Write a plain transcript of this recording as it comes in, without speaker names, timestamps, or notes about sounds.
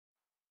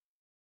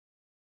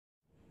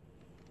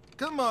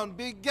come on,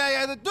 big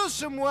guy. Either do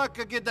some work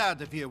or get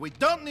out of here. We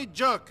don't need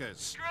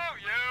jokers. Screw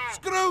you!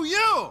 Screw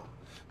you!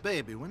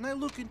 Baby, when I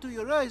look into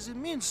your eyes, it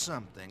means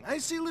something. I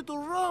see little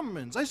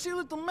Romans. I see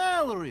little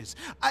Mallorys.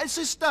 I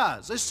see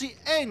stars. I see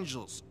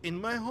angels. In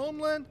my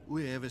homeland,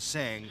 we have a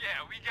saying.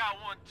 Yeah, we got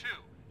one too.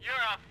 You're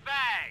a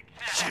fag.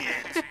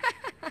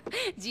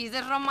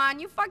 Jesus, Roman,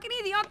 you fucking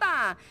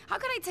idiota. How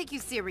can I take you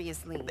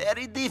seriously?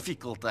 Very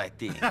difficult, I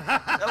think.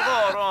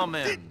 Hello,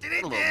 Roman.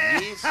 Hello,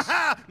 miss.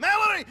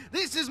 Mallory,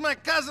 this is my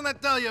cousin I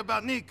tell you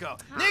about, Nico.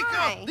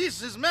 Hi. Nico,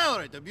 this is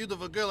Mallory, the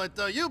beautiful girl I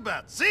tell you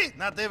about. See?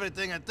 Not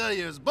everything I tell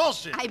you is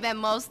bullshit. I bet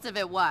most of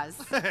it was.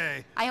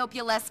 Hey. I hope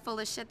you're less full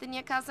of shit than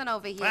your cousin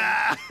over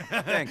here.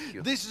 Thank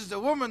you. This is the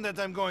woman that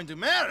I'm going to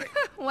marry.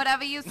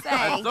 Whatever you say.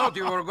 I thought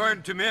you were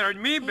going to marry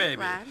me,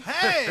 baby. Vlad.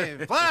 Hey,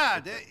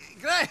 Vlad,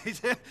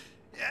 great.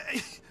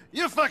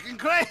 You're fucking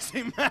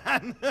crazy,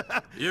 man.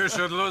 You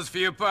should lose a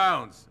few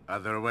pounds.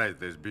 Otherwise,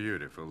 this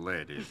beautiful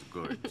lady is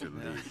going to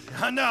leave.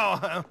 I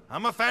know.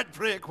 I'm a fat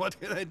prick. What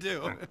can I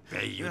do?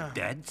 Pay you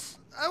debts?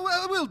 I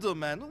will do,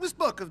 man. We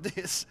spoke of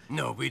this.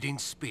 No, we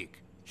didn't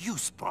speak. You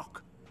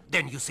spoke.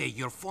 Then you say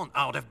your phone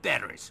out of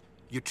batteries.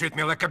 You treat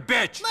me like a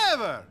bitch.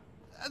 Never.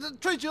 I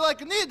treat you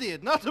like an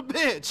idiot, not a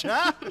bitch,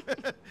 huh?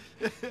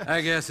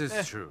 I guess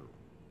it's true.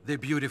 The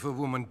beautiful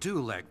women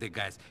do like the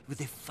guys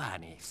with a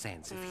funny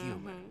sense of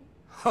humor.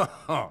 Ho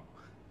ho!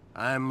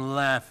 I'm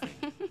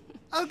laughing.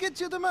 I'll get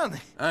you the money.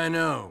 I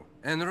know.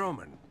 And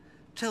Roman,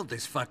 tell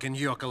this fucking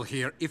yokel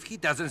here, if he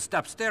doesn't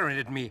stop staring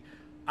at me,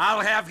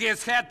 I'll have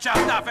his head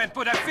chopped off and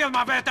put a film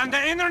of it on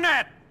the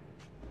internet!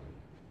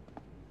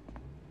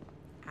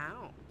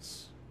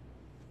 Ouch.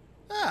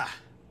 Ah.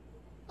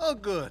 Oh,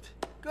 good.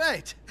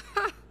 Great.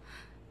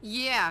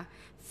 Yeah,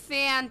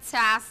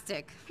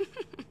 fantastic.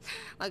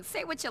 Look,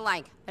 say what you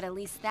like, but at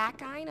least that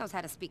guy knows how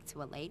to speak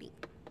to a lady.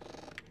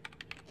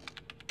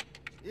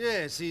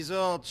 Yes, he's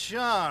all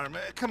charm.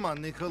 Come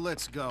on, Nico,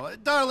 let's go.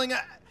 Darling,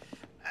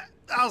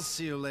 I'll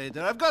see you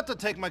later. I've got to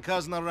take my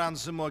cousin around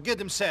some more. Get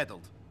him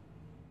settled.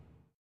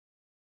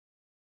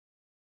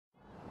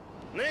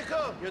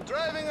 Nico, you're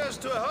driving us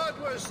to a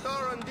hardware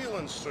store on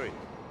Dillon Street.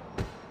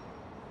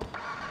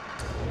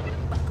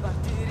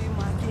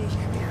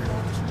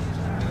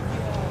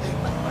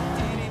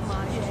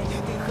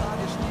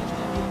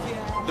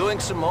 Doing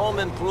some home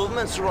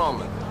improvements,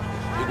 Roman.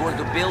 You're going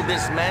to build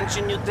this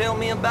mansion you tell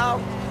me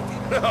about?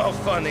 Oh,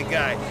 funny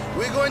guy.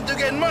 We're going to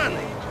get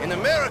money. In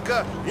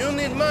America, you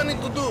need money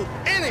to do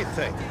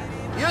anything.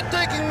 You're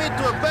taking me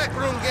to a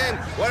backroom game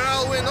where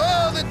I'll win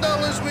all the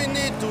dollars we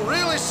need to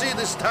really see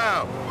this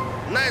town.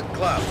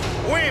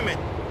 Nightclubs, women,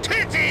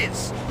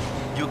 titties!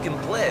 You can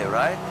play,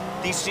 right?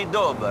 Ti si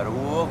dobar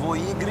u ovoj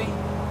igri?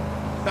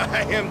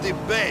 I am the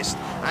best.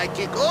 I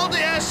kick all the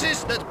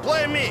asses that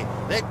play me.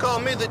 They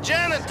call me the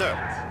janitor.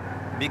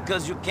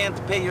 Because you can't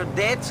pay your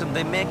debts and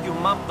they make you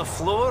mop the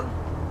floor?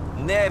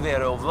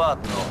 Never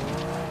what,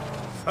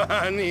 no.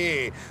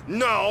 Funny.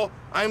 No,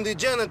 I'm the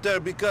janitor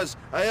because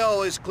I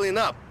always clean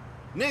up.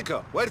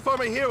 Nico, wait for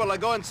me here while I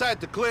go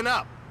inside to clean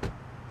up.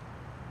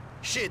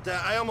 Shit,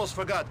 I almost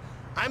forgot.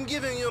 I'm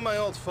giving you my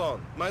old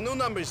phone. My new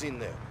number's in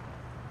there.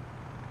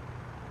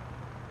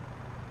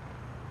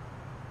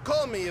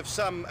 Call me if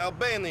some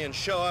Albanians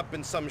show up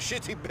in some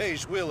shitty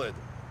beige Willard.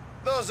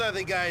 Those are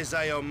the guys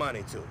I owe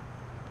money to.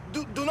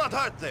 Do not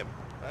hurt them.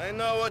 I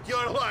know what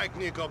you're like,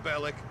 Nico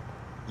Bellic.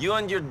 You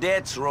and your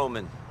debts,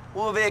 Roman.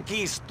 Uvek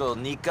isto,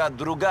 nikad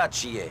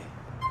drugačije.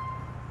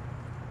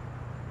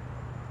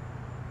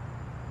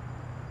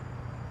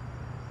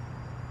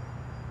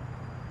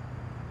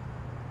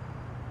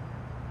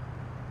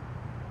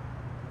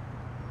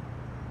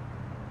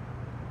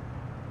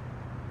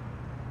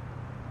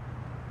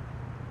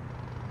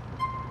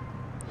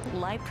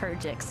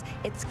 Liturgix.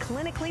 It's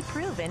clinically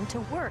proven to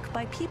work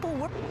by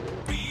people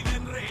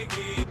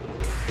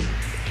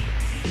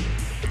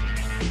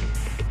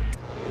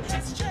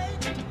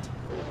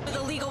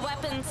Illegal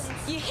weapons.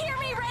 You hear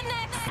me,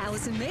 rednecks?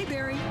 Allison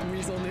Mayberry,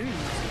 Weasel News.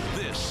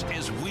 This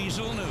is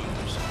Weasel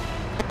News.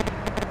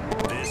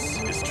 This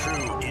is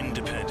true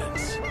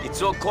independence. It's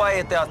so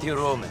quiet out here,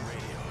 Roman.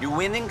 You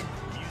winning?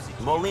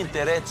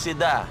 Mol'interezzi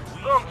da.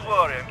 Don't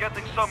worry, I'm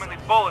getting so many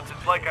bullets,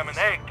 it's like I'm an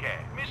AK.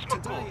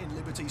 Today in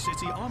Liberty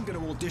City, I'm going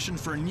to audition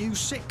for a new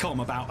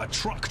sitcom about a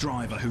truck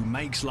driver who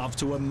makes love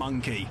to a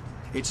monkey.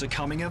 It's a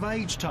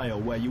coming-of-age tale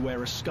where you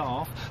wear a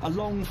scarf, a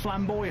long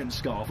flamboyant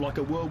scarf like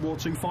a World War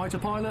II fighter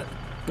pilot,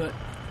 but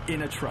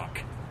in a truck,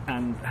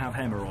 and have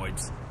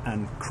hemorrhoids,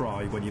 and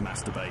cry when you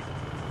masturbate.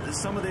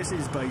 Some of this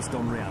is based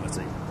on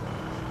reality.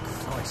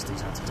 Christ,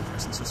 these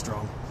antidepressants are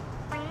strong.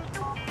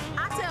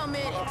 I tell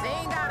men, if they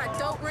ain't got a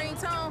dope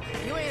ringtone,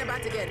 you ain't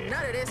about to get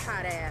none of this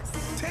hot ass.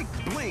 Take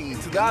Blaine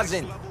to the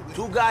Gazin, next level.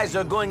 two guys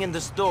are going in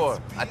the store.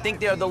 I think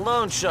they are the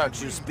loan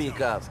sharks you speak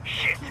of.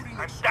 Shit,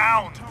 I'm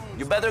down.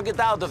 You better get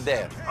out of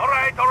there. All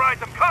right,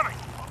 I'm coming.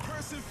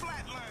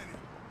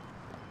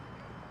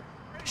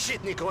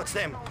 Shit, Nico, it's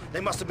them.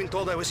 They must have been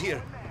told I was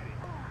here.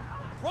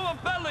 Roman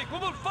Bellic, we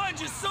will find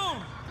you soon!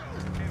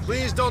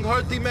 Please don't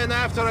hurt the men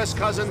after us,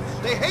 cousin.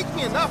 They hate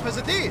me enough as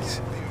it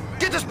is.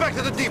 Get us back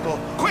to the depot,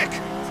 quick!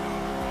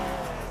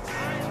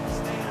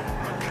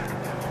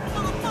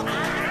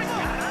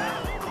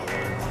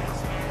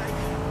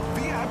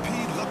 VIP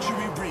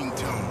luxury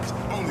ringtones.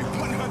 Only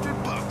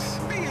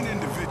 $100. Be an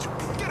individual.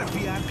 Get a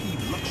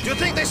VIP luxury. Do you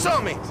think they saw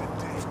me?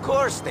 Of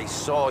course they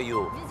saw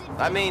you.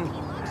 I mean,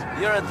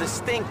 you're a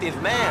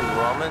distinctive man,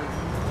 Roman.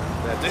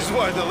 That is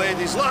why the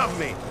ladies love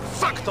me.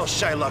 Fuck those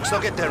Shylocks,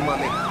 they'll get their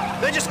money.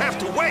 They just have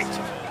to wait.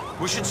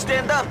 We should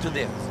stand up to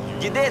them.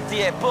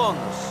 Gideti e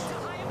bonus.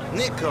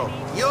 Nico,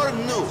 you're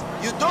new.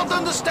 You don't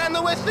understand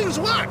the way things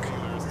work.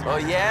 Oh,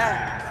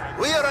 yeah?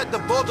 We are at the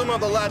bottom of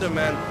the ladder,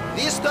 man.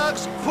 These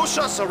thugs push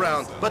us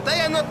around, but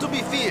they are not to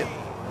be feared.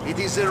 It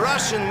is the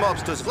Russian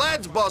mobsters,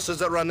 Vlad's bosses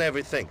that run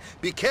everything.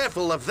 Be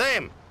careful of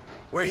them.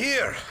 We're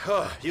here.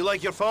 Oh, you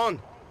like your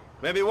phone?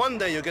 Maybe one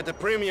day you get a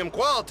premium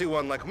quality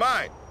one like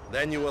mine.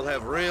 Then you will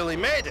have really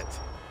made it.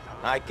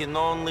 I can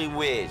only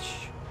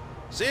wish.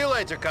 See you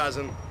later,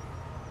 cousin.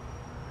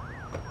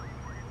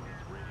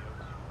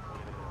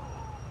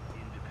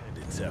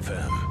 It's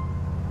FM.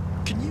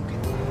 Can you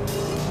get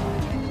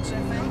Independence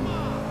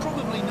FM?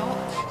 Probably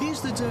not.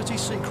 Here's the dirty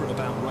secret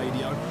about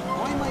radio.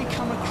 I may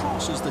come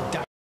across as the